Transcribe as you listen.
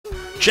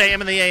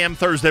JM in the AM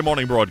Thursday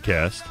morning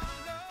broadcast.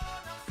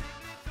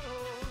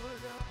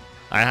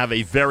 I have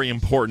a very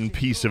important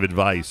piece of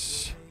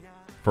advice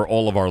for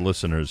all of our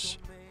listeners.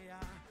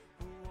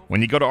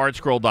 When you go to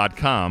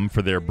artscroll.com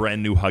for their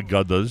brand new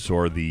Haggadahs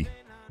or the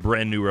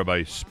brand new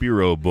Rabbi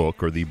Spiro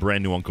book or the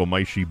brand new Uncle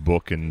Maishi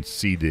book and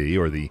CD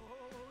or the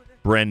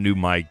brand new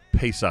My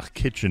Pesach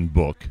Kitchen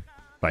book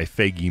by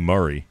Fagi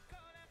Murray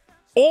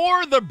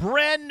or the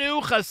brand new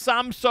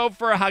Chassam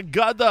Sofer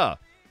Haggadah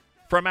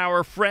from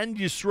our friend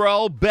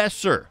Yisrael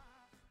Besser,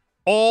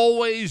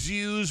 always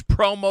use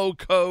promo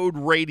code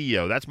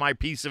radio. That's my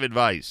piece of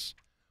advice.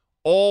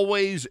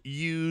 Always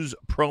use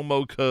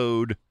promo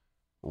code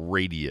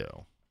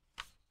radio.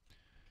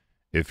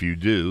 If you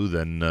do,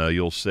 then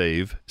you'll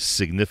save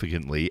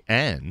significantly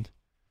and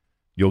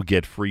you'll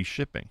get free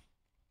shipping.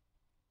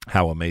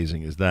 How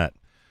amazing is that?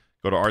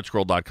 Go to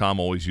artscroll.com,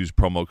 always use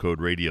promo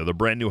code radio. The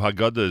brand new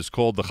Haggadah is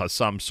called the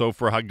Chassam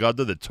Sofer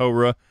Haggadah, the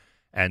Torah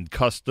and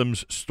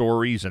Customs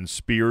Stories and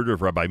Spirit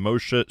of Rabbi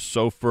Moshe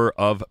Sofer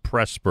of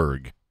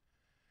Pressburg.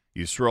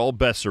 Yisrael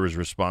Besser is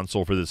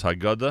responsible for this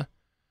Haggadah.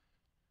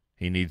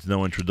 He needs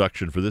no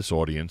introduction for this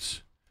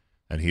audience,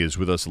 and he is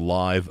with us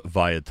live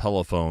via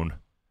telephone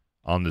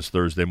on this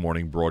Thursday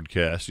morning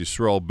broadcast.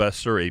 Yisrael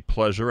Besser, a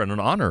pleasure and an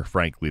honor,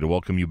 frankly, to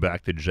welcome you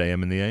back to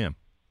JM in the AM.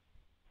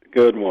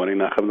 Good morning,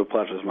 Nachum. The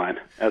pleasure's mine,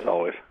 as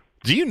always.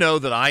 Do you know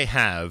that I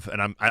have,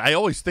 and I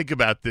always think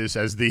about this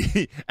as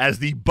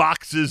the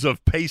boxes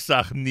of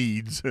Pesach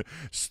needs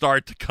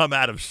start to come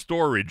out of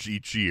storage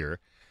each year.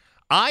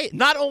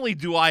 Not only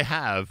do I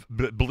have,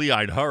 B'li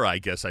Ayin Hara, I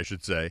guess I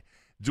should say,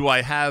 do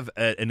I have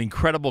an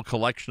incredible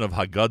collection of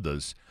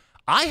Haggadahs.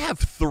 I have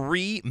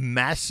 3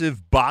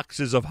 massive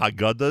boxes of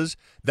Haggadahs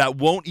that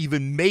won't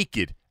even make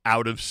it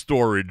out of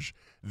storage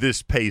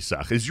this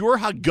Pesach. Is your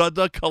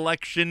Haggadah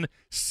collection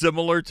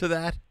similar to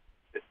that?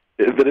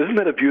 But isn't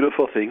that a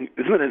beautiful thing?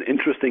 Isn't it an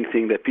interesting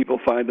thing that people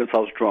find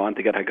themselves drawn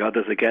to get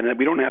Haggadahs again? And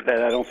we don't have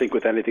that, I don't think,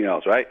 with anything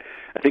else, right?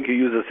 I think you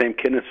use the same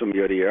kinnis from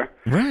year to year.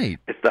 Right.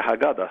 It's the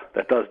Haggadah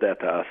that does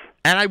that to us.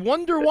 And I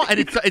wonder why. And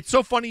it's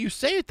so funny you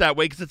say it that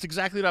way because it's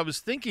exactly what I was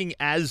thinking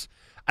as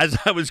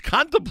I was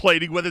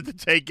contemplating whether to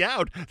take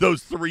out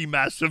those 3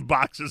 massive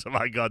boxes of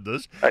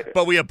Haggadahs.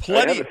 But we have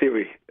plenty. I have a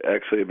theory,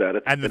 actually, about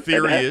it. And the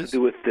theory it has to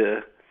do with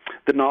the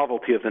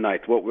novelty of the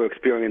night, what we're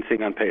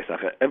experiencing on Pesach.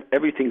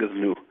 Everything is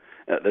new.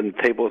 The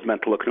table is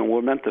meant to look new.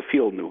 We're meant to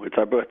feel new. It's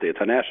our birthday. It's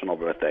our national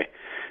birthday.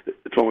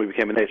 It's when we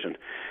became a nation.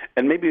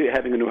 And maybe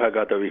having a new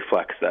Haggadah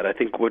reflects that. I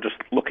think we're just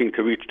looking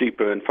to reach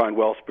deeper and find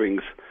well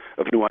springs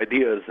of new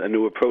ideas and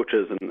new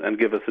approaches and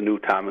give us a new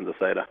time in the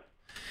Seder.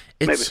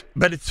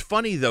 But it's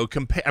funny, though.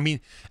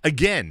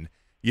 Again,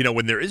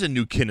 when there is a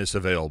new Kinnis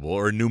available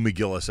or a new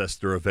Megillas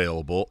Esther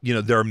available,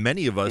 there are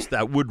many of us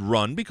that would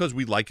run because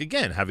we like,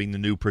 again, having the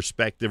new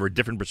perspective or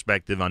different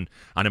perspective on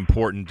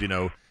important,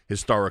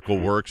 historical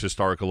works,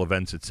 historical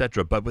events,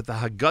 etc. But with the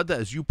Haggadah,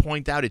 as you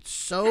point out,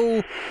 it's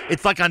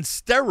like on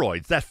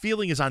steroids. That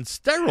feeling is on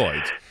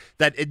steroids.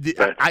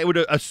 I would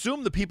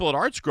assume the people at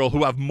ArtScroll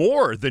who have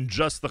more than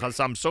just the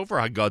Chassam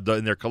Sofer Haggadah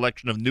in their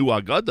collection of new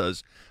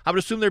Haggadahs, I would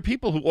assume they're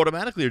people who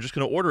automatically are just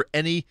going to order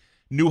any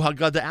new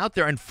Haggadah out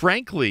there. And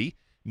frankly,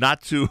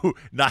 not to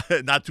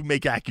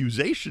make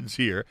accusations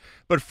here,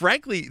 but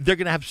frankly, they're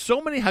going to have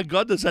so many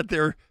Haggadahs at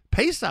their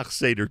Pesach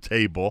Seder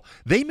table,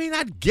 they may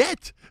not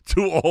get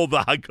to all the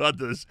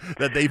Haggadahs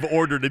that they've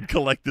ordered and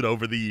collected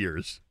over the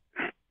years.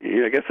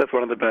 Yeah, I guess that's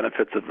one of the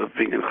benefits of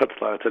being in Chutz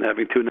La'aretz and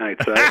having 2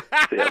 nights, right?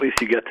 So at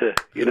least you get to,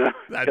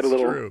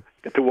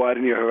 get to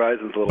widen your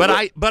horizons a little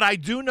bit. But I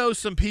do know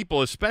some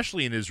people,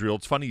 especially in Israel,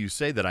 it's funny you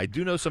say that, I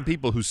do know some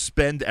people who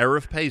spend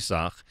Erev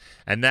Pesach,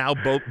 and now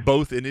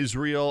both in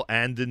Israel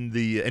and in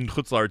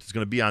Chutz La'aretz is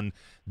going to be on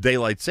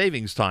daylight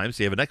savings time,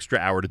 so you have an extra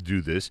hour to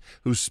do this,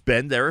 who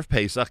spend Erev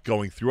Pesach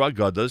going through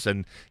Haggadahs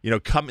and,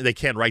 they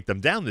can't write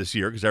them down this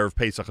year because Erev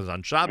Pesach is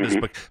on Shabbos,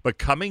 but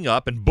coming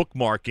up and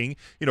bookmarking,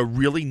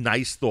 really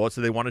nice thoughts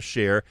that they want to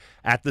share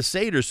at the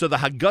Seder. So the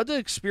Haggadah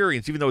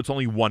experience, even though it's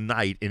only one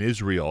night in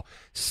Israel,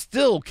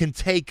 still can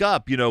take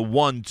up,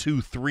 1,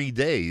 2, 3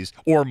 days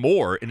or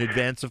more in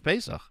advance of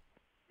Pesach.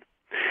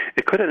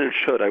 It could and it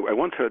should. I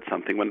once heard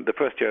something when the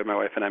first year my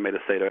wife and I made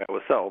a Seder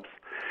ourselves.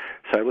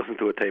 So I listened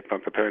to a tape. I'm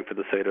preparing for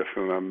the Seder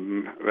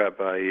from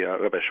Rabbi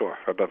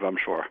Vam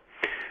Shor.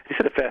 He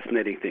said a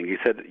fascinating thing. He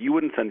said, you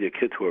wouldn't send your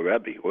kid to a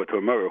rabbi or to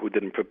a Murrah who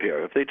didn't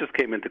prepare. If they just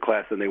came into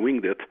class and they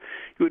winged it,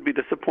 you would be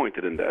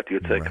disappointed in that.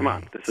 You'd say, come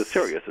on, this is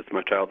serious. It's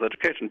my child's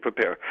education.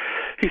 Prepare.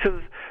 He says,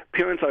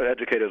 parents are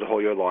educated the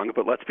whole year long,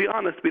 but let's be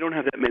honest, we don't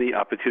have that many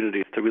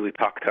opportunities to really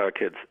talk to our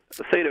kids.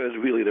 The Seder is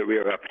really the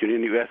rare opportunity,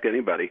 and you ask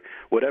anybody,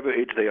 whatever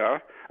age they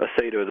are, a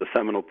Seder is a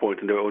seminal point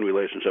in their own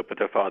relationship with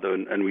their father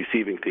and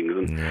receiving things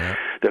and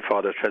their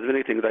father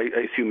transmitting things.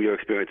 I assume your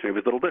experience maybe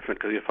was a little different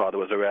because your father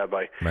was a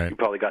rabbi. Right. You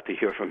probably got to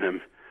hear from him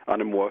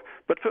on a more.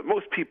 But for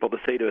most people, the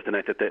Seder is the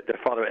night that their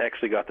father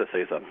actually got to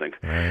say something.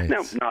 Right.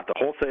 Now, not the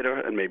whole Seder,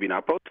 and maybe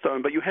not both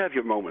Sederim, but you have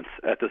your moments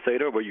at the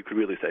Seder where you could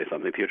really say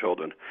something to your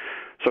children.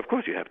 So, of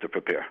course, you have to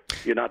prepare.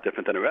 You're not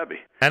different than a Rebbe.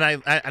 And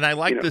I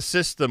like the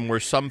system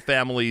where some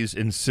families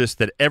insist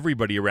that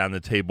everybody around the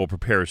table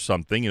prepares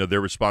something.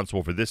 They're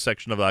responsible for this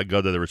section of the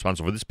Haggadah. They're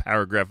responsible for this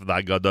paragraph of the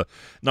Haggadah.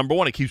 Number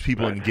one, it keeps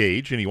people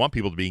engaged, and you want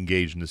people to be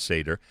engaged in the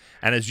Seder.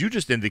 And as you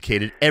just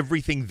indicated,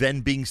 everything then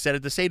being said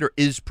at the Seder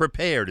is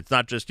prepared. It's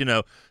not just,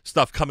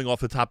 stuff coming off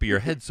the top of your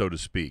head, so to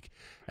speak.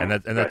 And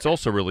that's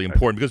also really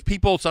important because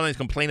people sometimes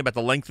complain about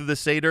the length of the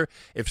Seder.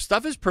 If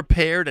stuff is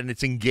prepared and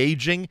it's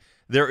engaging,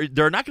 there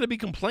are not going to be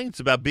complaints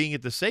about being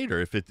at the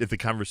Seder if the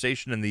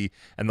conversation and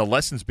the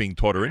lessons being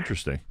taught are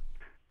interesting.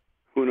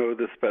 Who knows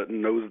this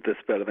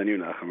better than you,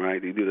 Nachum,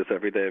 right? You do this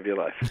every day of your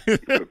life. You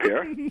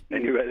prepare, and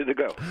you're ready to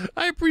go.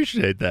 I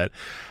appreciate that.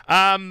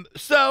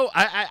 So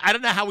I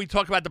don't know how we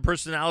talk about the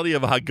personality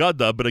of a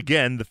Haggadah, but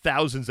again, the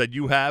thousands that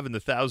you have and the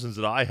thousands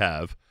that I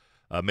have,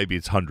 maybe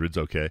it's hundreds,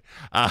 okay.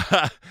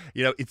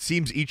 It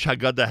seems each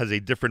Haggadah has a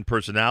different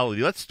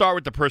personality. Let's start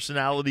with the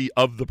personality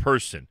of the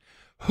person.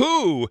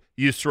 Who,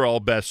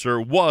 Yisrael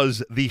Besser,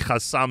 was the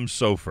Chassam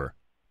Sofer?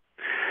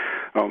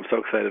 Oh, I'm so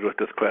excited with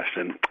this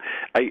question.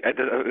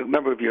 A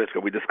number of years ago,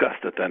 we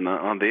discussed it then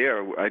on the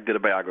air. I did a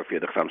biography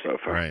of the Chassam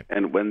Sofer. Right.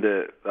 And when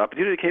the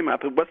opportunity came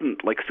up, it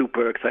wasn't like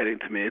super exciting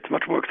to me. It's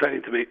much more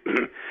exciting to me,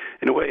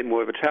 in a way, and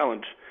more of a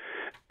challenge,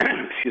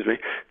 excuse me,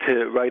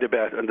 to write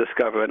about and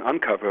discover and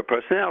uncover a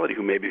personality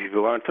who maybe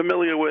people aren't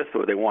familiar with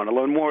or they want to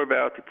learn more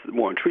about. It's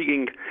more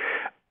intriguing.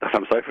 The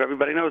Chassam Sofer,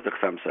 everybody knows the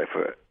Chassam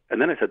Sofer.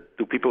 And then I said,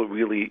 do people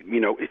really,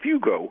 if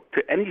you go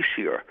to any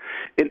shir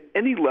in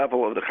any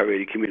level of the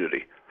Haredi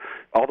community,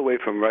 all the way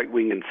from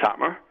right-wing in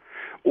Satmar,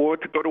 or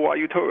to go to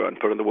YU Torah and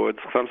put in the words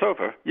Chassam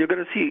Sofer, you're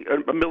going to see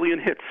a million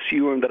hits,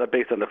 shiurim that are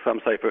based on the Chassam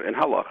Sofer in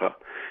halacha,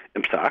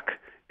 in psak,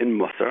 in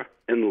musar,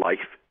 in life,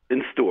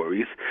 in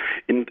stories,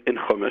 in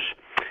chumash.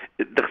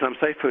 The Chassam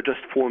Sofer just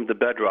formed the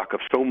bedrock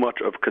of so much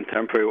of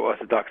contemporary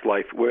Orthodox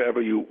life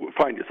wherever you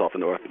find yourself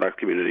in the Orthodox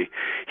community.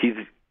 He's,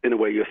 in a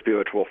way, your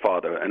spiritual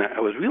father. And I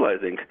was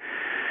realizing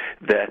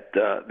that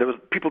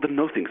people didn't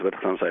know things about the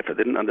Chassam Sofer.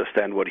 They didn't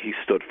understand what he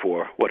stood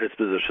for, what his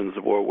positions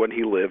were, when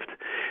he lived,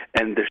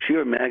 and the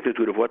sheer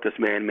magnitude of what this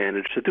man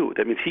managed to do.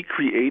 That means he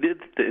created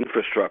the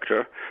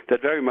infrastructure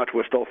that very much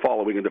we're still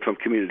following in the Frum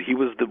community. He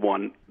was the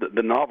one,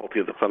 the novelty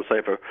of the Chassam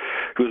Sofer,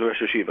 who was a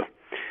Rosh Yeshiva,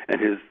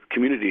 and his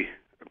community,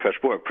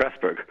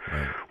 Pressburg,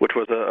 which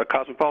was a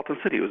cosmopolitan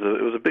city. It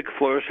was a big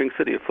flourishing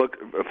city,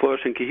 a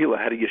flourishing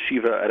kehillah, had a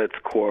yeshiva at its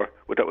core,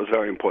 which that was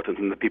very important,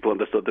 and the people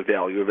understood the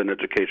value of an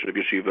education of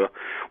yeshiva,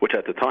 which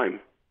at the time,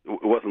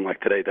 it wasn't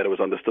like today that it was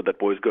understood that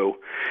boys go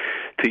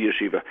to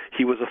yeshiva.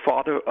 He was a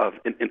father of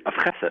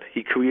chesed.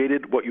 He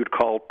created what you'd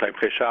call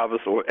Taimchei Shabbos,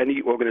 or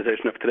any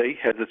organization of today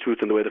has its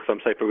roots in the way the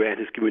Chassam Sofer ran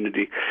his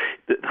community.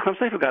 The Chassam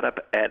Sofer got up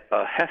at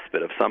a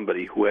hesped of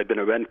somebody who had been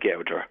a rent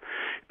gouger,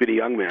 been a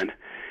young man,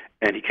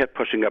 and he kept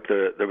pushing up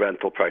the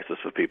rental prices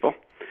for people.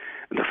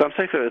 And the Chassam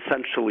Sofer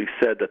essentially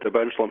said that the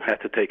Rebbeinu Shalom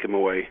had to take him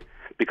away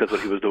because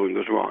what he was doing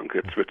was wrong.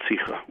 It's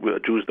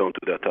ritzicha. Jews don't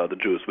do that to other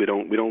Jews. We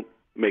don't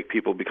make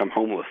people become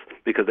homeless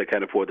because they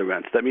can't afford the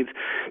rents. That means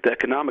the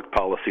economic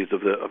policies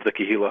of the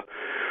kehillah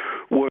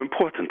were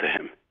important to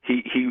him.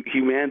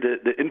 He ran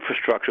the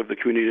infrastructure of the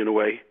community in a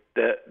way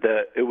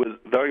that it was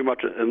very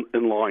much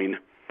in line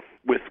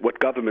with what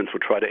governments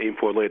would try to aim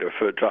for later,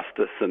 for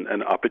justice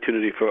and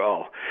opportunity for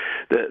all.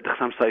 The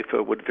Chassam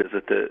Sofer would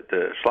visit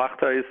the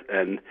Shlachtais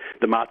and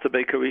the matzah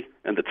bakery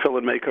and the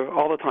tefillin maker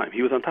all the time.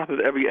 He was on top of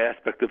every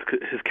aspect of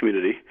his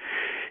community.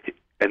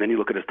 And then you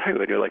look at his Torah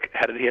and you're like,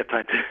 how did he have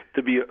time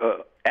to be an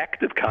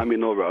active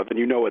communal Rav? And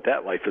you know what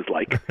that life is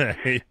like.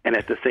 And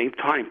at the same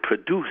time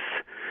produce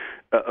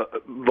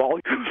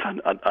volumes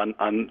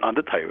on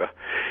the Torah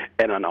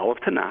and on all of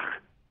Tanakh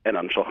and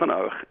on Shulchan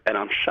Aruch and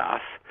on Shas,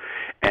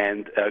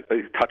 and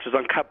touches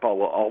on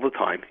Kabbalah all the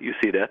time. You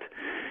see that,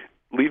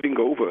 leaving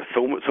over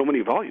so many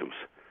volumes.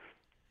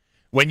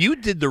 When you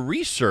did the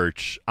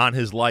research on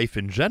his life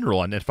in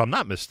general, and if I'm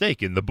not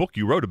mistaken, the book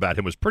you wrote about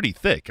him was pretty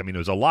thick. I mean, there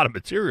was a lot of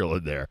material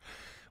in there.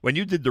 When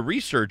you did the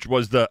research,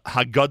 was the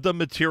Haggadah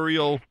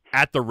material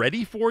at the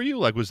ready for you?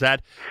 Like, was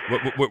that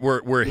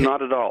where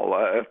Not at all.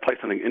 I've played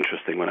something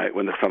interesting when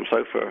the Chassam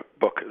Sofer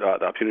book, the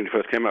opportunity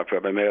first came up.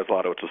 Rabbi Meir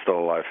Zlotowitz was still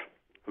alive.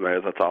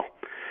 Meir Zatzal.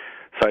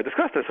 So I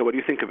discussed it. So what do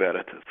you think about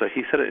it? So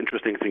he said an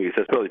interesting thing. He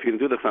says, well, if you can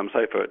do the Chassam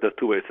Sofer, there's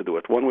two ways to do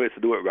it. One way is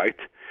to do it right,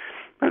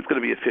 and it's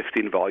going to be a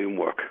 15-volume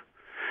work.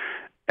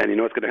 And you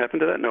know what's going to happen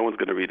to that? No one's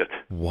going to read it.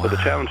 Wow. So the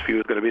challenge for you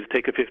is going to be to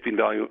take a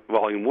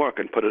 15-volume work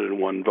and put it in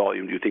one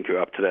volume. Do you think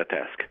you're up to that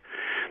task?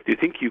 Do you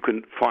think you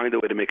can find a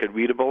way to make it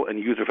readable and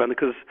user-friendly?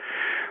 Because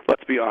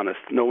let's be honest,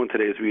 no one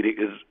today is reading.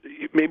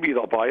 Maybe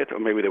they'll buy it or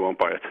maybe they won't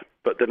buy it,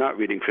 but they're not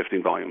reading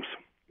 15 volumes.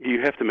 You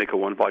have to make a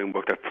one-volume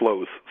book that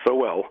flows so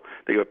well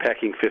that you're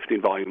packing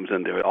 15 volumes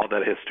in there, all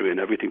that history and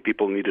everything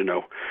people need to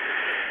know.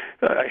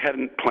 I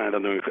hadn't planned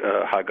on doing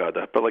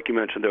Haggadah, but like you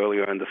mentioned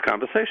earlier in this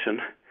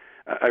conversation,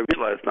 I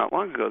realized not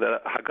long ago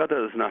that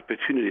Haggadah is an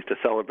opportunity to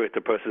celebrate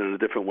the person in a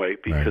different way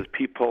because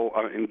people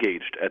are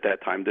engaged at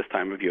that time, this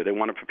time of year. They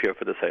want to prepare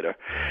for the Seder.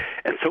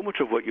 And so much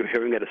of what you're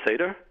hearing at a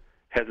Seder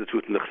has its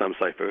root in the Chassam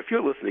Sofer. If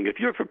you're listening, if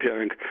you're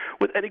preparing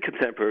with any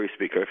contemporary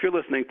speaker, if you're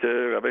listening to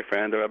Rabbi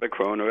Frand or Rabbi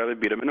Krohn or Rabbi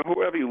Biederman or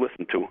whoever you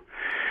listen to,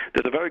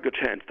 there's a very good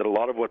chance that a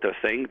lot of what they're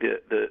saying,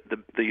 the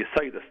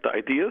Yesaitis, the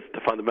ideas,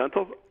 the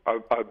fundamentals,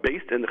 are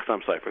based in the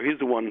Chassam Sofer. He's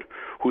the one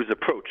whose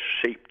approach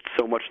shaped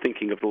so much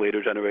thinking of the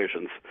later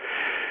generations.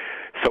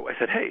 So I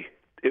said, hey,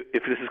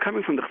 if this is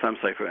coming from the Chassam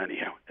Sofer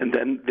anyhow, and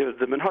then there's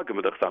the Minhagim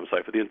of the Chassam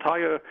Sofer, the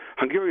entire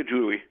Hungarian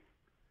Jewry,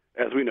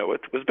 as we know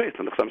it, was based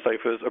on the Chassam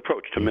Sofer's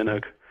approach to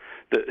Minhag,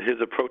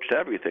 his approach to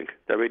everything.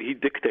 That he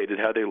dictated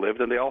how they lived,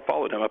 and they all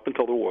followed him up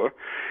until the war.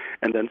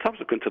 And then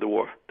subsequent to the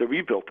war, the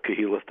rebuilt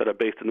Kehilas that are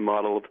based in the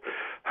model of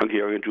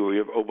Hungarian Jewry,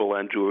 of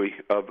Oberland Jewry,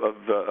 of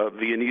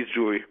Viennese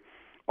Jewry,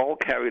 all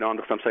carried on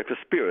the Chassam Sofer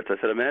spirit.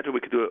 I said, imagine we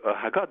could do a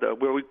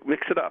Haggadah where we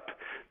mix it up.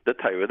 The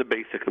Torah, the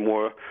basic, the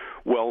more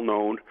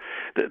well-known.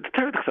 The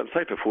Torah, the Chassam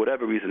Sofer, for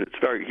whatever reason,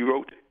 he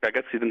wrote, I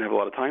guess he didn't have a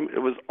lot of time, it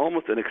was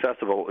almost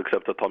inaccessible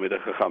except to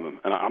Talmidei Chachamim.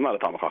 And I'm not a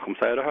Talmid Chacham,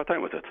 so I had a hard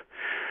time with it.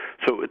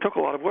 So it took a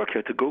lot of work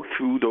here to go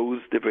through those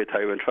Divrei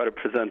Torah and try to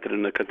present it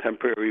in a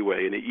contemporary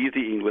way, in an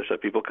easy English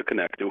that people could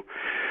connect to.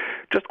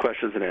 Just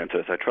questions and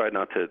answers. I tried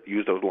not to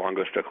use those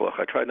longer shtiklach.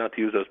 I tried not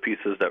to use those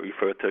pieces that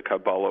refer to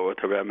Kabbalah or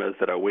to Remez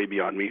that are way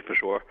beyond me, for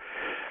sure.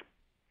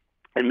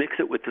 And mix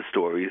it with the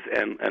stories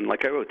and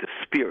like I wrote, the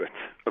spirit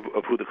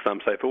of who the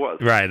Chassam Sofer was.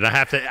 Right.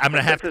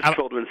 His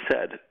children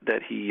said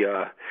that he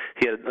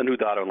had a new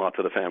daughter-in-law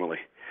to the family.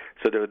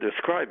 So they were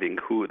describing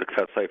who the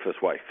Chassam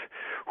Sofer's wife,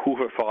 who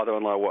her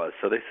father-in-law was.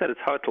 So they said it's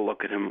hard to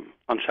look at him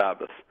on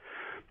Shabbos,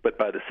 but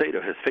by the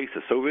Seder, his face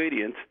is so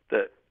radiant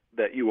that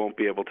you won't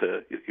be able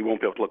to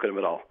look at him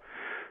at all.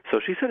 So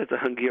she said it's a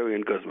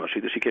Hungarian guzma. She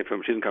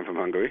didn't come from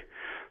Hungary.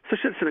 So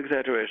she said it's an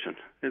exaggeration.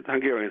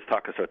 Hungarians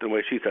talk a certain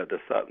way. She said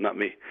this, not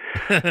me.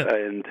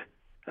 And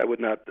I would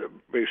not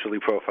racially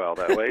profile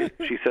that way.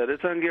 She said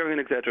it's a Hungarian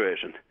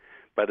exaggeration.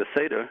 By the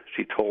Seder,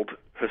 she told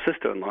her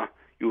sister-in-law,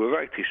 you were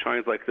right, he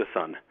shines like the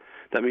sun.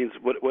 That means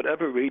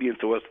whatever radiance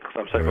there was to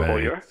Chassam Sofer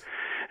all year,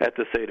 at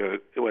the Seder,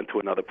 it went to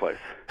another place.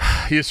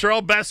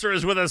 Yisrael Besser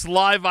is with us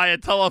live via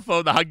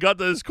telephone. The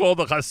Haggadah is called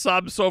the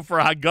Chassam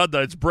Sofer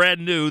Haggadah. It's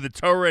brand new. The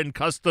Torah and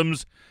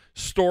Customs,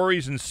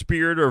 Stories and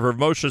Spirit of Rav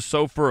Moshe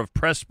Sofer of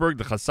Pressburg,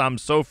 the Chassam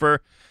Sofer.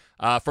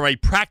 From a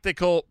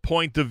practical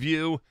point of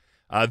view,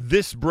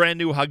 this brand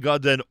new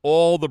Haggadah and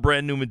all the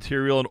brand new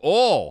material and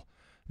all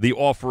the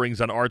offerings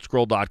on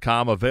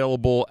artscroll.com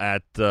available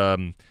at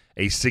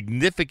a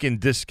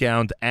significant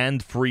discount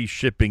and free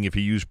shipping if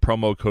you use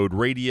promo code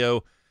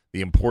radio.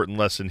 The important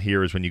lesson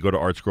here is when you go to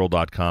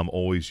artscroll.com,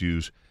 always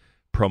use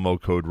promo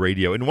code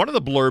radio. In one of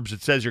the blurbs,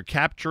 it says you're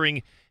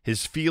capturing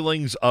his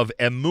feelings of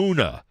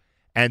emunah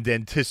and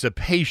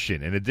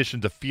anticipation, in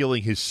addition to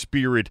feeling his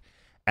spirit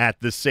at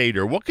the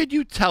Seder. What could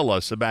you tell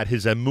us about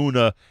his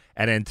emunah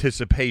and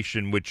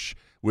anticipation, which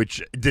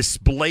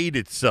displayed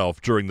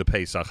itself during the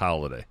Pesach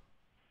holiday?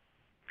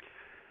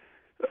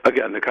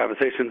 Again, the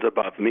conversation's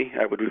above me.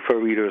 I would refer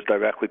readers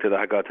directly to the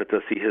Haggadah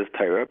to see his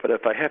Torah. But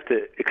if I have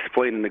to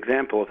explain an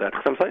example of that,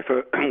 Chassam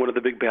Sofer, one of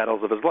the big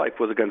battles of his life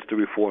was against the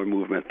Reform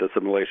movement, the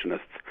assimilationists,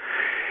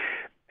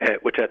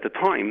 which at the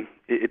time,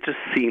 it just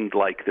seemed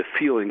like the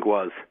feeling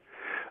was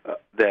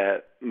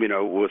that,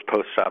 was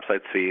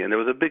post-Shabbat Tzvi, and there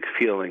was a big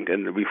feeling,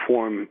 and the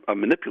Reform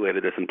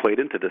manipulated this and played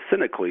into this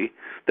cynically,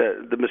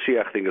 that the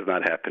Mashiach thing is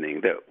not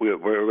happening, that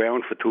we're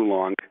around for too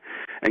long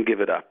and give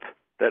it up.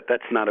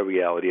 That's not a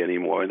reality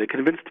anymore. And they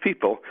convinced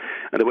people,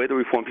 and the way the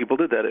Reform people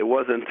did that, it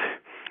wasn't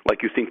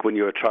like you think when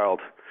you're a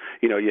child.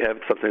 You have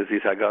sometimes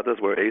these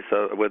Haggadahs where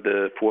Asa, with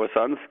the four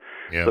sons,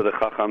 so the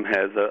Chacham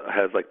has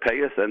like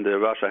Payas, and the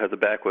Rasha has a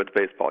backwards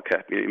baseball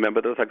cap. You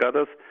remember those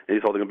Haggadahs? And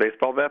he's holding a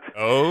baseball bat?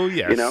 Oh,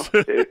 yes.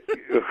 So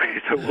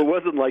it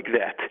wasn't like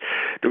that.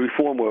 The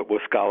Reform were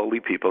scholarly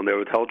people, and they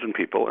were intelligent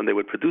people, and they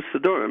would produce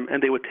Siddurim,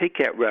 and they would take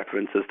out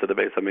references to the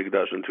Beis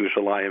HaMikdash and to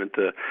Yerushalayim and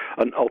to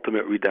an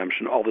ultimate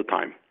redemption all the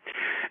time.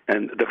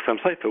 And the Chassam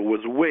Sofer was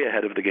way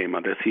ahead of the game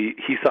on this. He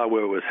saw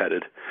where it was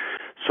headed.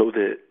 So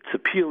the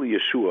Tzipiyah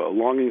Yeshua, a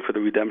longing for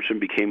the redemption,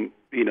 became,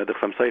 the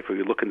Chassam Sofer.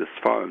 You look in the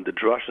Sfarim, the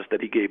drashas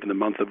that he gave in the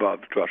month above,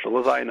 drasha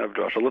L'Zainav,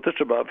 drasha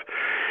L'Tisha B'Av,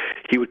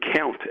 he would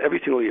count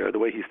every single year. The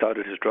way he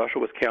started his drasha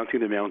was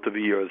counting the amount of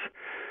years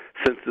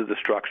since the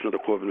destruction of the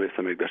Korban Beis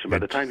HaMikdash. And by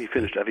the time he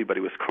finished, everybody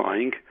was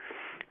crying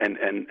and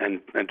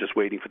just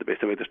waiting for the Beis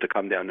HaMikdash to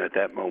come down at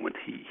that moment.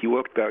 He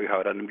worked very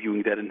hard on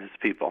imbuing that in his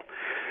people.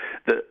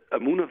 The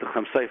emunah of the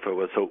Chassam Sofer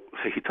was, so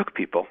he took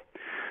people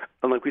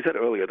And like we said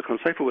earlier, the Chaim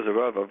Sofer was a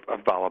Rav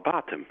of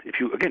Balabatim. If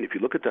you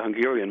look at the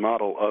Hungarian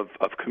model of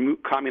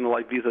communal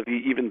life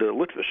vis-a-vis even the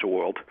Litvish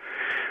world,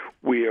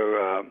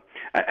 where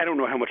I don't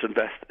know how much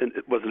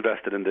was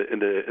invested in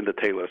the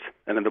tailors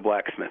and in the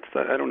blacksmiths.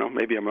 I don't know.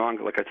 Maybe I'm wrong.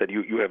 Like I said,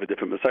 you have a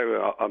different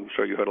Messiah. I'm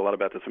sure you heard a lot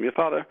about this from your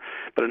father.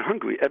 But in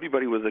Hungary,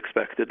 everybody was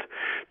expected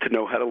to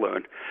know how to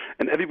learn,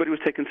 and everybody was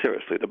taken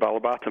seriously. The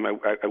Balabatim,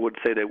 I would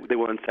say they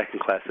weren't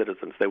second-class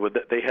citizens.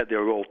 They had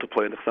their role to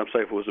play, and the Chaim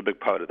Sofer was a big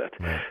part of that.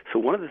 Right. So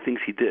one of the things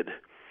he did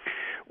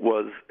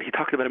was he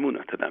talked about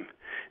Emunah to them.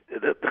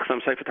 The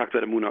Chaim Sofer talked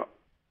about Emunah.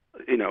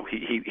 You know,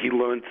 he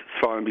learned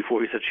Sfarim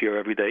before he said Shir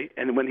every day,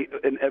 and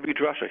in every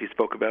drasha he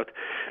spoke about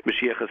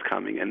Mashiach is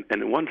coming. And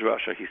in one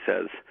drasha he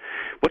says,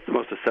 "What's the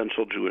most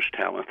essential Jewish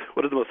talent?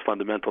 What is the most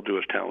fundamental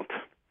Jewish talent?"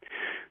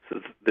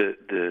 So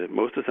the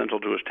most essential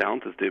Jewish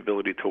talent is the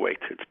ability to wait.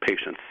 It's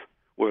patience.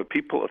 We're a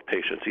people of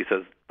patience. He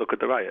says, look at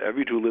the Raya.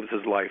 Every Jew lives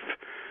his life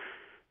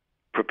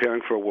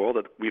preparing for a world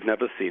that we've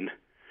never seen.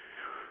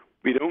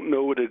 We don't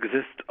know it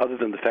exists other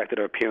than the fact that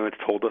our parents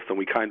told us, and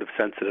we kind of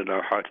sense it in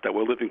our hearts that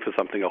we're living for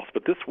something else.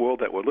 But this world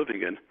that we're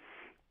living in,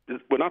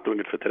 we're not doing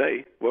it for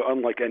today. We're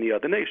unlike any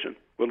other nation.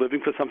 We're living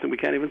for something we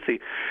can't even see.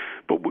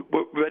 But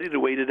we're ready to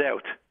wait it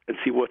out and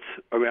see what's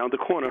around the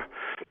corner,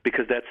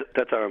 because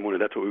that's our emunah.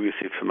 That's what we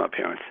received from our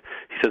parents.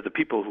 He says the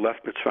people who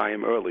left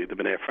Mitzrayim early, the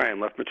Bnei Ephraim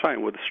left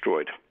Mitzrayim, were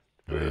destroyed.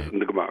 In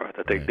the Gemara,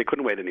 that they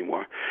couldn't wait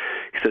anymore.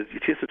 He says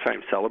Yetzias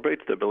Mitzrayim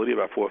celebrates the ability of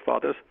our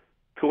forefathers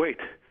to wait.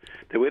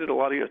 They waited a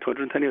lot of years,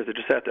 210 years. They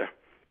just sat there.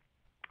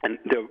 And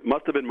there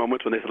must have been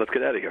moments when they said, let's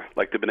get out of here,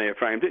 like the Bnei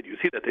Ephraim did. You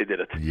see that they did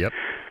it. Yep.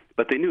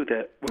 But they knew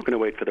that we're going to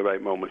wait for the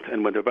right moment.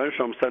 And when the Rebbeinu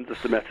Shalom sent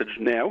us the message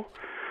now,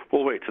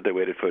 we'll wait. So they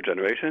waited for a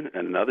generation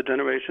and another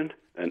generation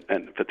and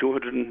for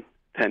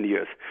 210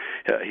 years.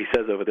 He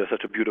says over there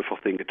such a beautiful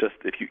thing. It just,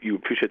 if you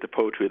appreciate the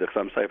poetry of the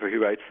Chaim Sofer, he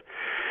writes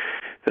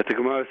that the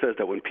Gemara says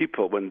that when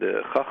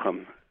the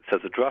Chacham says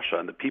a drasha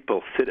and the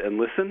people sit and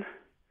listen,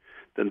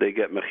 then they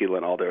get mechila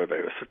and all their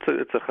averos.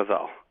 It's a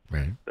chazal.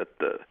 Right.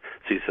 So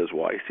he says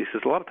why? He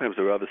says a lot of times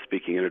the Rav is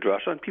speaking in a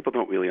drasha and people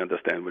don't really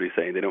understand what he's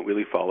saying. They don't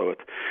really follow it.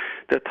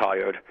 They're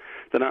tired.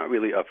 They're not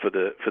really up for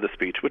the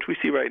speech, which we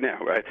see right now,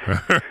 right?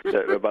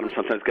 The Rabbanim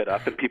sometimes get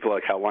up and people are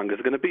like, how long is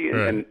it going to be?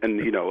 And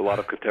you know, a lot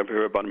of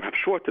contemporary Rabbanim have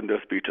shortened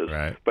their speeches,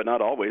 but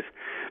not always.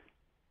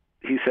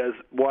 He says,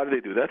 why do they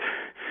do that?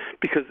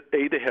 Because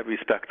A, they have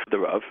respect for the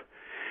Rav,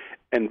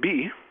 and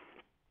B,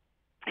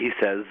 he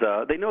says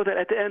they know that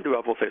at the end the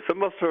Rav will say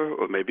some Musar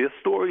or maybe a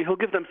story. He'll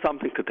give them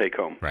something to take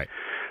home. Right.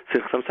 So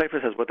Chaim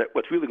Sofer says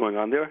what's really going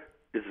on there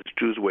is it's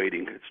Jews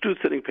waiting. It's Jews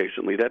sitting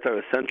patiently. That's our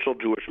essential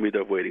Jewish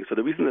midah of waiting. So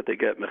the reason that they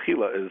get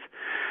mechila is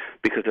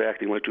because they're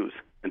acting like Jews,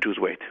 and Jews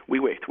wait. We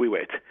wait.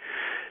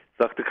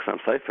 Dr. Chaim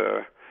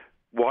Sofer,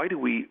 why do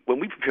we, when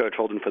we prepare our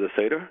children for the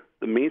Seder,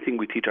 the main thing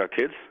we teach our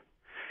kids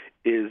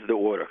is the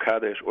order.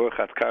 Kadesh,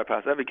 Orchatz,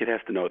 Karpas. Every kid has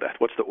to know that.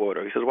 What's the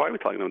order? He says, why are we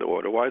telling them the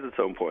order? Why is it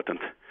so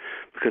important?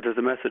 Because there's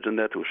a message in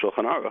there to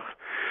Shulchan Aruch.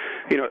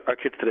 You know, our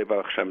kids today,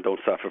 Baruch Hashem, don't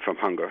suffer from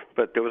hunger.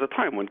 But there was a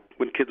time when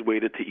kids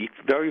waited to eat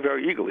very,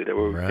 very eagerly. They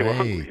were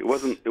hungry. It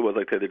was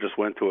like they just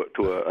went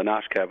to an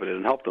ash cabinet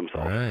and helped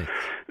themselves. Right.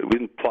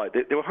 We implied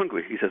they were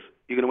hungry. He says,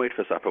 you're going to wait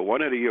for supper.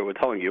 One night a year, we're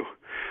telling you,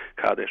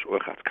 Kadesh,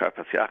 Orchatz,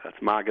 Karpas, Yachatz.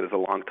 Magid is a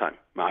long time.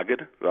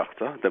 Magid,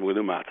 Rachza, then we're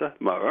going to do Matzah,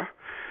 Marah,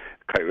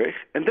 Kairech,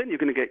 and then you're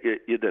going to get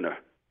your dinner.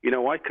 You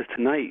know why? Because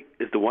tonight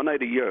is the one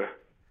night a year,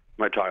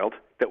 my child,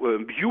 that we're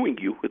imbuing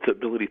you with the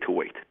ability to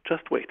wait.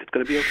 Just wait. It's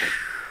going to be okay.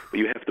 But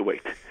you have to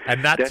wait.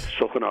 And that's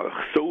Shulchan Aruch.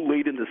 So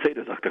late in the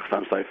Seder, Dr.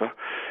 Chaim Sofer,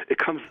 it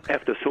comes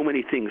after so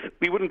many things.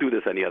 We wouldn't do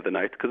this any other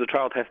night because the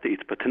child has to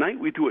eat. But tonight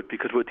we do it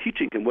because we're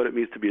teaching him what it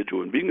means to be a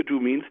Jew. And being a Jew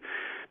means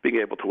being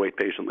able to wait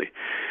patiently.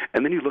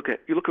 And then you look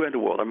around the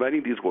world. I'm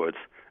writing these words,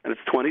 and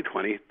it's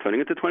 2020, turning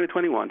into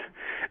 2021,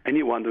 and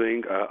you're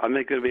wondering, am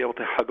I going to be able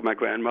to hug my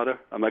grandmother?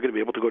 Am I going to be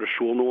able to go to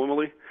shul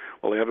normally?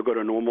 Will I ever go to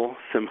a normal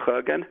simcha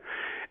again?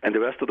 And the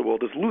rest of the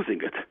world is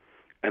losing it.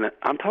 And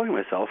I'm telling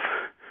myself,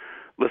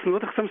 listen to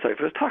what the Chaim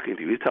Sofer is talking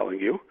to you. He's telling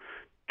you,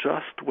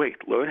 just wait.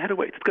 Learn how to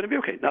wait. It's going to be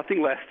okay.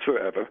 Nothing lasts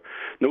forever.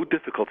 No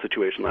difficult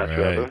situation lasts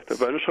forever. The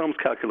Rebbeinu Shalom's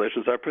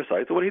calculations are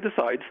precise. So when he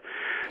decides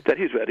that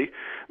he's ready,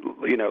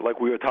 you know, like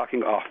we were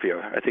talking off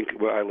here, I think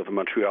where I live in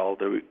Montreal,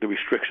 the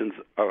restrictions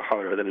are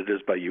harder than it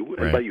is by you.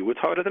 And by you, it's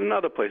harder than in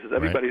other places.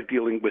 Everybody's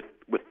dealing with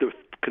the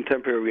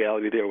contemporary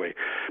reality their way.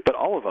 But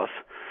all of us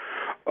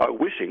are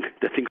wishing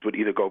that things would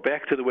either go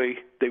back to the way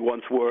they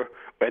once were,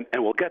 and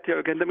we'll get there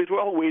again. That means we're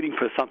all waiting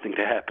for something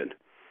to happen.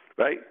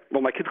 Right?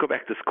 Well, my kids go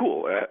back to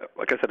school.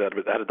 Like I said, I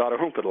had a daughter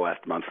home for the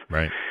last month.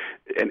 Right.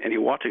 And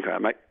you're watching her.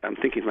 I'm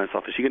thinking to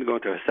myself, is she going to go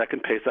into her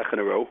second Pesach in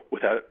a row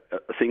without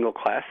a single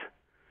class,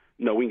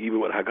 knowing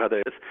even what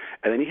Haggadah is?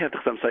 And then you have the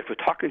Chaim Sofer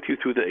talking to you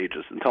through the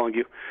ages and telling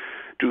you,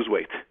 Jews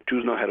wait.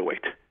 Jews know how to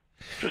wait.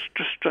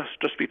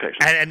 Just be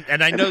patient.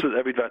 And I know this is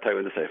every Vatay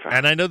in the Sefer.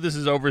 And I know this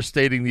is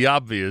overstating the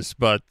obvious,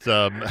 but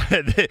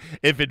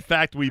if in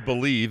fact we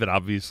believe, and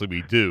obviously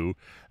we do,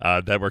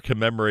 that we're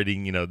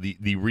commemorating,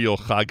 the real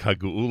Chag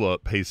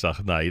HaGeula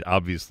Pesach night,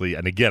 obviously,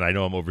 and again, I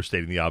know I'm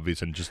overstating the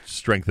obvious and just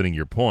strengthening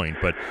your point,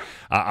 but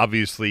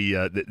obviously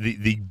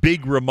the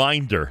big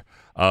reminder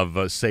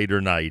of Seder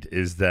night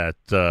is that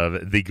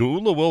the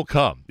Geula will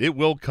come. It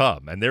will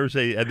come, and there's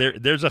a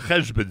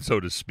cheshbon, so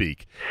to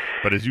speak.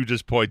 But as you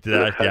just pointed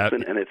out,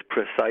 and it's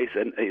precise.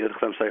 And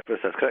Chassam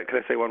Sofer says, can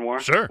I say one more?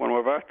 Sure. One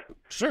more part?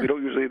 Sure. We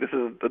don't usually. This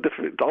is a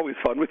different. It's always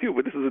fun with you,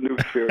 but this is a new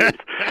experience.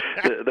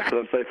 the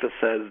Chassam Sofer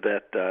says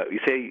that you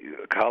say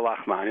Kal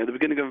Achman at the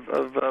beginning of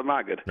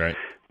Magid. Right.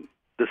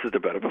 This is the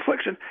bread of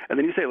affliction, and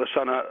then you say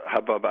Lashana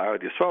Haba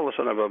B'Eretz Yisrael,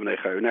 Lashana Haba B'nei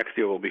Chayil. Next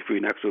year will be free.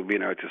 Next year will be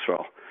in Eretz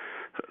Yisrael.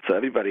 So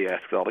everybody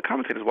asks, all the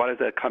commentators, why does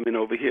that come in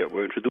over here?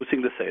 We're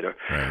introducing the Seder.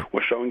 Right.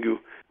 We're showing you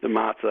the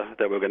matzah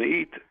that we're going to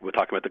eat. We're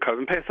talking about the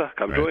Korban Pesach.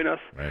 Come join us.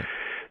 Right.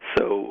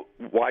 So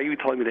why are you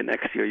telling me that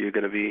next year you're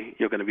going to be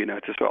in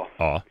Eretz Yisrael?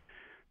 Oh.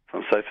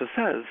 Some Sefer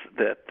says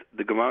that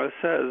the Gemara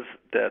says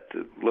that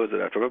loads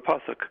of after a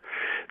pasuk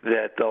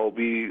that there'll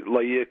be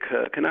layik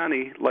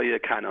kanani,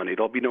 layik kanani.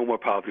 There'll be no more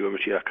poverty when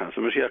Mashiach comes.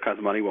 When Mashiach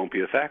comes, money won't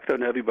be a factor,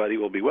 and everybody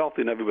will be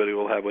wealthy, and everybody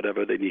will have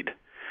whatever they need.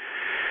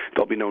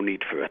 There'll be no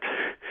need for it.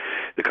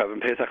 The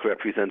Korban Pesach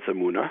represents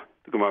Emunah.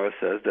 The Gemara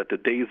says that the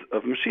days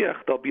of Mashiach,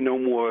 there'll be no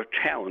more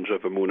challenge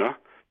of Emunah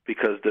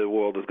because the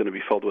world is going to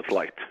be filled with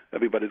light.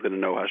 Everybody's going to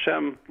know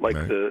Hashem like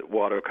the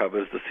water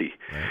covers the sea.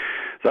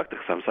 Zok the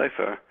Chassam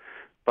Sofer,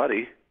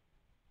 buddy,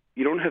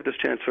 you don't have this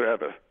chance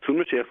forever. Soon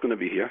Mashiach's going to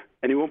be here,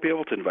 and you won't be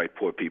able to invite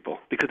poor people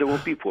because there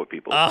won't be poor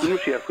people. Soon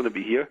Mashiach's going to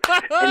be here,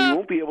 and you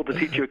won't be able to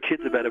teach your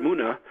kids about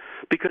Emunah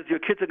because your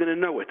kids are going to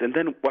know it. And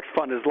then what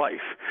fun is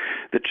life?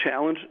 The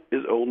challenge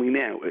is only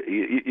now.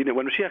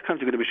 When Mashiach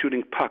comes, you're going to be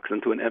shooting pucks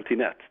into an empty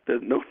net.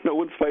 There's no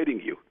one's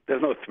fighting you.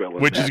 There's no thrill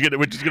in which that.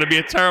 is going to be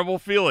a terrible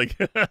feeling.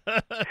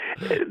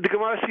 The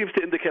Gemara seems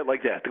to indicate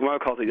like that. The Gemara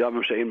calls it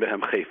Yamim She'ein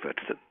Behem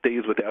Chayfet,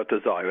 days without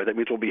desire. That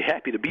means we'll be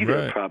happy to be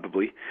there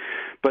probably,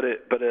 but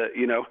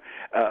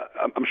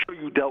I'm sure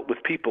you dealt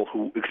with people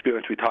who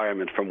experience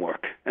retirement from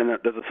work, and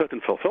there's a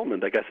certain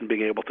fulfillment, I guess, in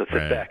being able to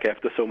sit back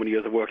after so many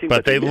years of working.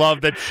 But they love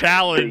the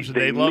challenge.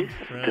 They love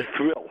the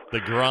thrill, the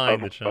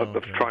grind,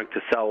 of trying to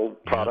sell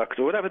products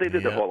or whatever they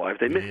did their whole life.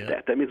 They missed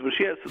that. That means when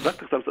she has,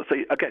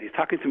 again, he's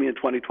talking to me in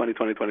 2020,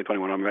 2021.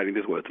 I'm writing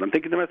these words, and I'm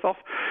thinking to myself,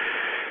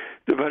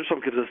 the Rebbe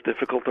gives us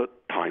difficult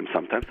times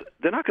sometimes.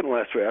 They're not going to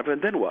last forever,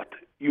 and then what?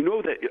 You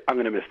know that I'm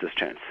going to miss this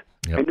chance.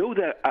 Yep. I know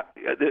that,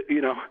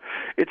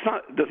 it's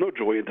not. There's no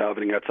joy in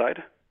davening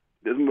outside.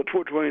 There's much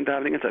more joy in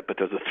davening inside, but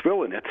there's a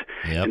thrill in it.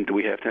 Yep. And do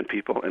we have 10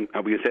 people? And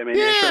are we going to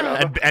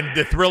say, and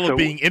the thrill of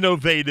being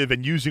innovative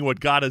and using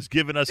what God has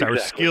given us, our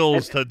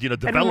skills to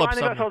develop something. And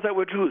reminding ourselves that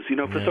we're Jews.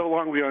 For so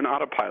long we are on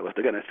autopilot.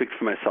 Again, I speak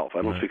for myself.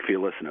 I don't speak for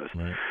your listeners.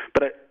 Right.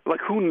 But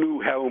who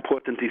knew how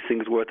important these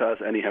things were to us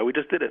anyhow? We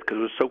just did it because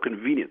it was so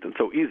convenient and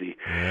so easy.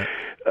 Yeah.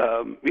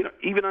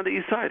 Even on the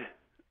east side,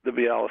 the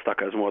Bialystock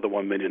Stuck has more than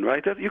 1 million,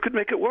 right? You could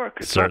make it work.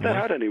 It's Certainly. not that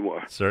hard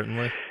anymore.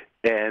 Certainly.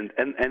 And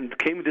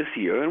came this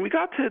year, and we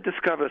got to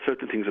discover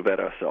certain things about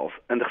ourselves.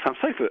 And the Chassam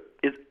Sofer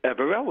is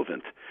ever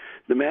relevant.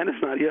 The man is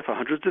not here for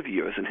hundreds of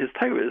years, and his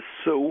Torah is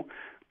so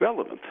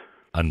relevant.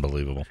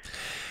 Unbelievable.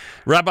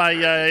 Rabbi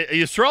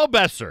Yisrael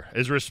Besser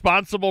is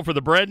responsible for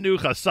the brand new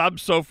Chassam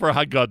Sofer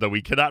Haggadah.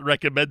 We cannot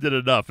recommend it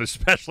enough,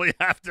 especially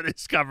after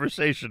this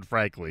conversation,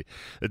 frankly.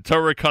 The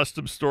Torah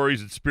custom stories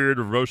and spirit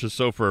of Rosh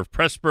Sofer of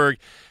Pressburg.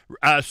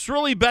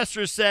 Shirley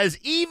Besser says,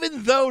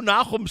 even though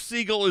Nachum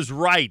Siegel is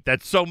right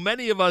that so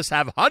many of us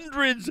have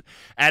hundreds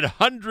and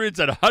hundreds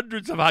and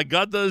hundreds of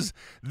Haggadahs,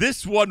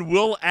 this one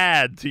will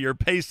add to your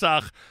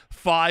Pesach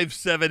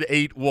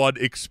 5781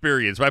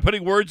 experience. Am I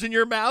putting words in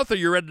your mouth, or are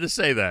you ready to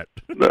say that?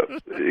 No,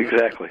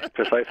 exactly.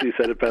 Precisely, you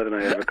said it better than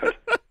I ever could.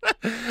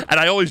 And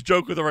I always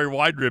joke with Ray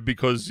Weinrib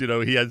because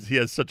he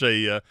has such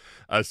a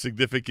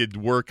significant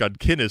work on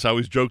Kinnis. I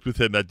always joked with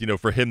him that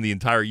for him the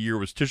entire year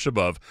was Tisha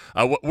B'Av.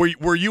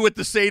 Were you at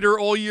the Seder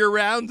all year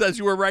round as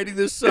you were writing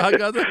this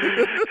Haggadah?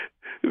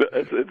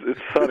 It's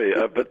funny,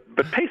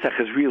 but Pesach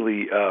is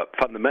really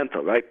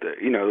fundamental, right?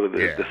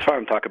 The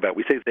Sfarim talk about,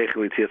 we say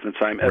Zeichel Yetzias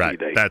Mitzrayim every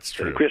day. That's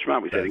true. In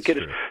Krishma, we say it in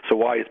Kiddush. So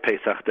why is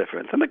Pesach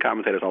different? And the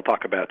commentators all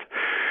talk about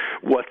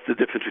what's the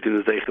difference between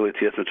the Zeichel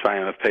Yetzias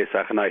Mitzrayim of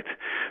Pesach night.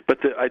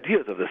 But the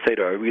ideas of the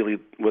Seder are really,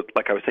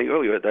 like I was saying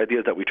earlier, the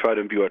ideas that we try to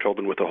imbue our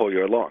children with the whole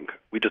year long.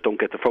 We just don't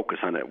get to focus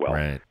on it well.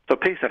 Right. So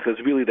Pesach is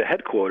really the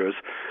headquarters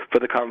for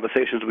the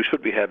conversations we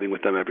should be having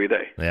with them every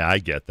day. Yeah, I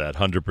get that,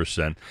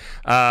 100%.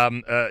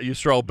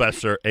 Yisrael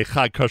Besser, a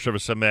Chag Kosher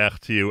V'Sameach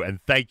to you, and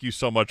thank you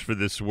so much for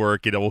this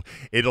work. It'll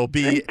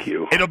be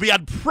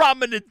on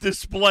prominent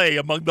display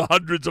among the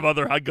hundreds of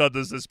other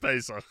Haggadahs this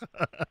Pesach.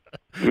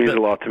 It means a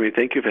lot to me.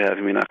 Thank you for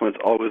having me, Nachman. It's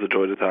always a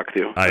joy to talk to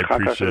you. I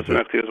appreciate it.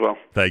 To you as well.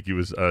 Thank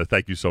you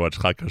so much.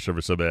 Chag Kosher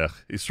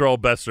V'Sameach. Yisrael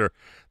Besser,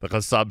 the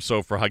Chassam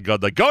Sofer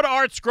Haggadah. Go to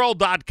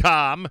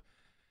artscroll.com.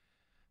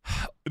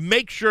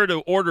 make sure to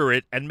order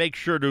it and make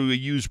sure to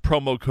use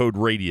promo code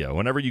radio.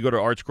 Whenever you go to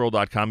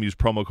artscroll.com, use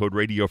promo code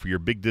radio for your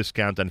big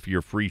discount and for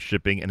your free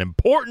shipping. An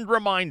important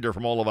reminder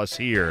from all of us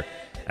here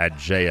at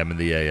JM in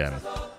the AM.